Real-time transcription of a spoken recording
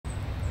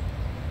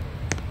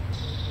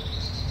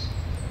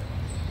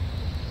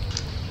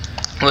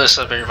What's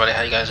up, everybody?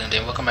 How you guys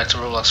doing? Welcome back to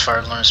Roblox Fire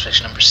Alarm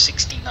Inspection number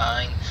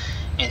 69.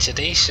 And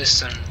today's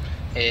system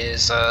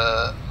is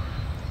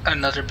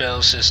another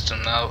bell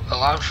system. Now,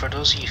 for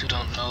those of you who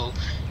don't know,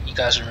 you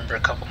guys remember a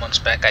couple months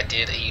back I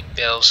did a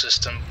bell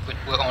system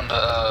on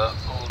the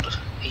old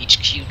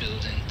HQ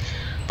building,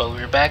 but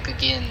we're back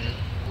again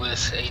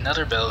with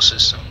another bell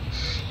system.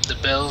 The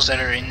bells that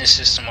are in this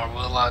system are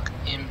Wheelock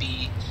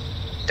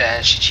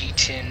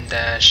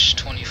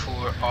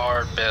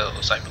MB-G10-24R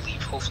bells, I believe.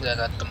 Hopefully I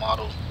got the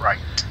model right.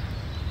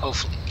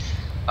 Hopefully.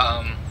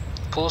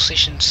 Pull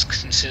stations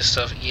consist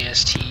of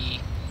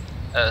EST,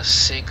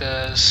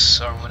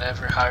 SIGAs, or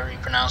whatever, however you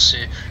pronounce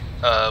it,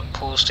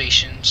 pull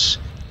stations.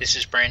 This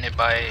is branded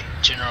by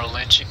General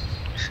Electric.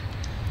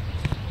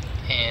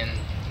 And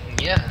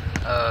yeah,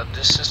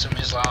 this system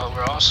is loud.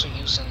 We're also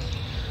using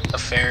a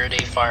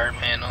Faraday fire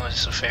panel.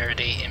 It's a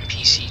Faraday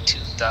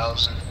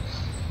MCP2000.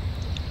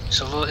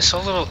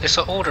 It's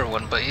an older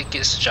one, but it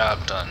gets the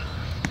job done.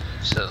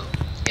 So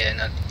yeah,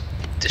 now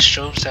the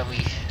strobes that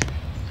we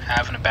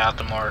have in the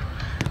bathroom are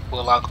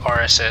Wheelock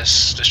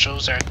RSS. The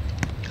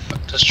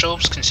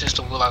strobes consist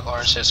of Wheelock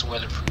RSS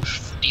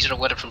Weatherproof. These are the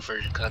weatherproof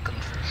version because I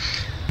couldn't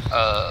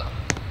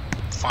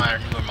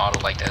find a newer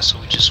model like that, so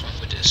we just went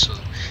with this. So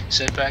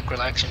sit back,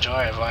 relax, enjoy.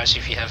 I advise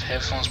you, if you have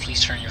headphones,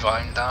 please turn your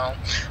volume down.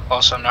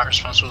 Also, I'm not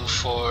responsible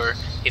for,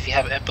 if you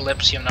have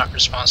epilepsy, I'm not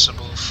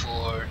responsible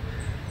for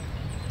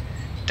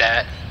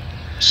that.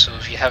 So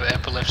if you have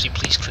epilepsy,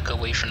 please click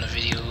away from the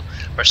video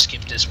or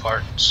skip this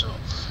part. So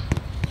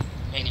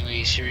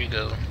anyways, here we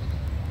go.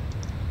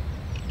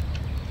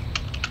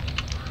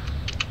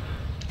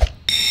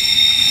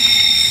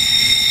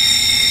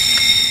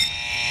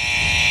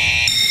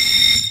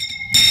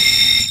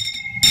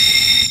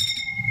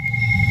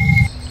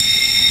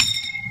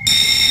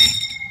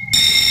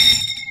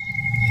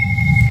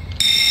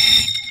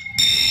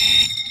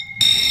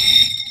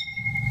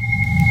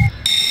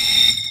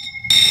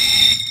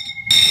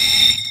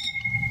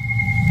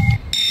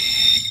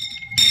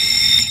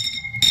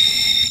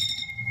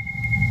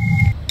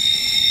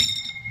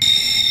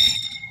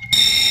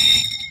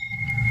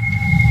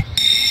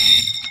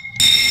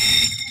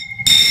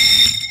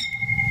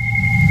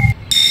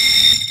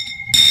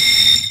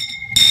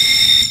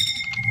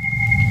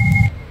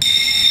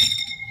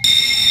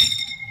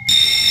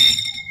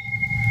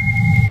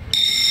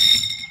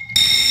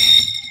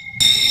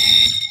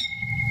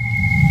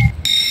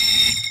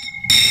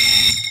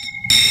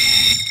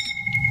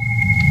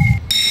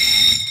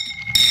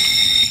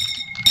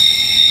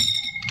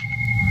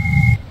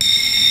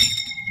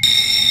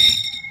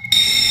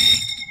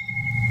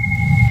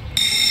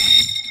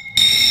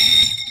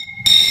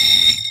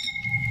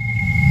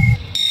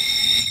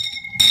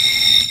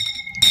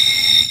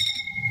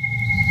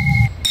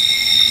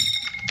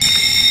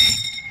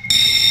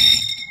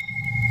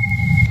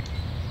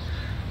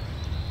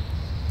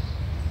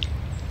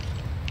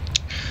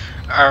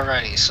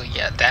 Alrighty, so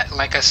yeah, that,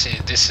 like I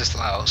said, this is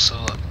loud.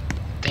 So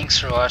thanks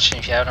for watching.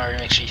 If you haven't already,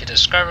 make sure you hit the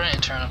subscribe button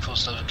and turn on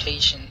post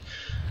notification.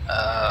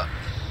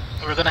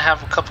 We're gonna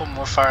have a couple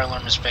more fire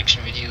alarm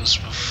inspection videos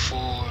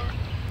before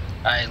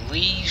I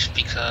leave,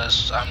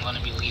 because I'm gonna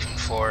be leaving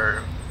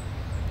for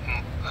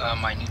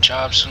my new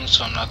job soon.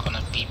 So I'm not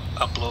gonna be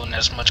uploading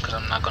as much because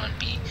I'm not gonna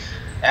be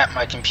at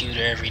my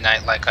computer every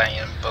night like I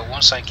am. But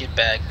once I get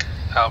back,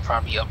 I'll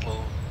probably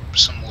upload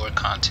some more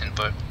content.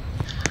 But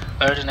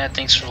other than that,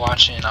 thanks for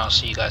watching, and I'll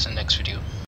see you guys in the next video.